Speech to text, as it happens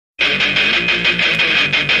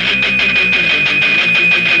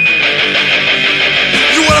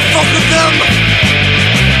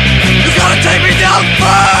take me down first.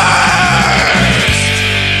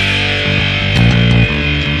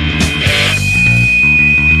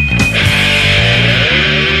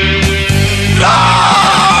 No!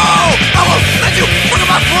 I won't let you look at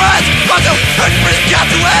my friends. Want to hurt me, got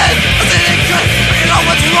to end. I'm sitting good, but you know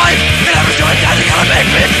what's right. And every joint down, you gotta make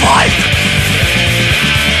me fight.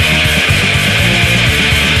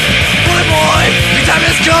 Bully boy, your time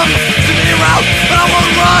has come to be around, but I won't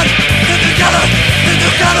run. Stick together, stick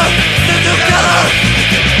together, stick together.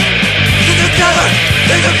 Stick together,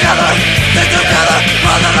 stick together, stick together,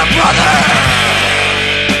 brother to brother.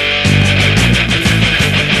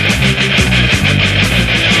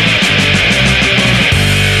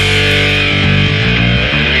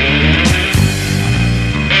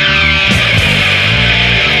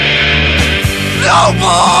 No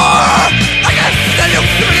more! I can't stand you,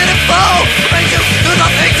 you begin to flow. It makes you do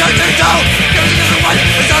nothing, turn to down. Everything is right,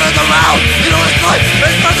 it's out of the round. You know it's life,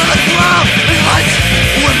 it's burnt to the ground. It's lights,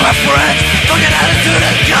 with my friends. Fucking attitude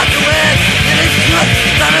has got to end. It is good,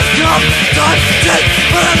 time has come. Time, shit,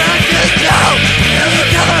 but I'm not this down. Get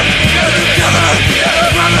together,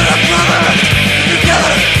 brother to brother. Get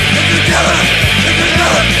together,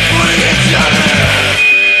 supporting each other.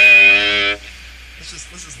 Let's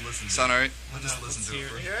just listen. Sound alright? We'll just listen to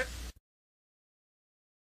it. Hear it?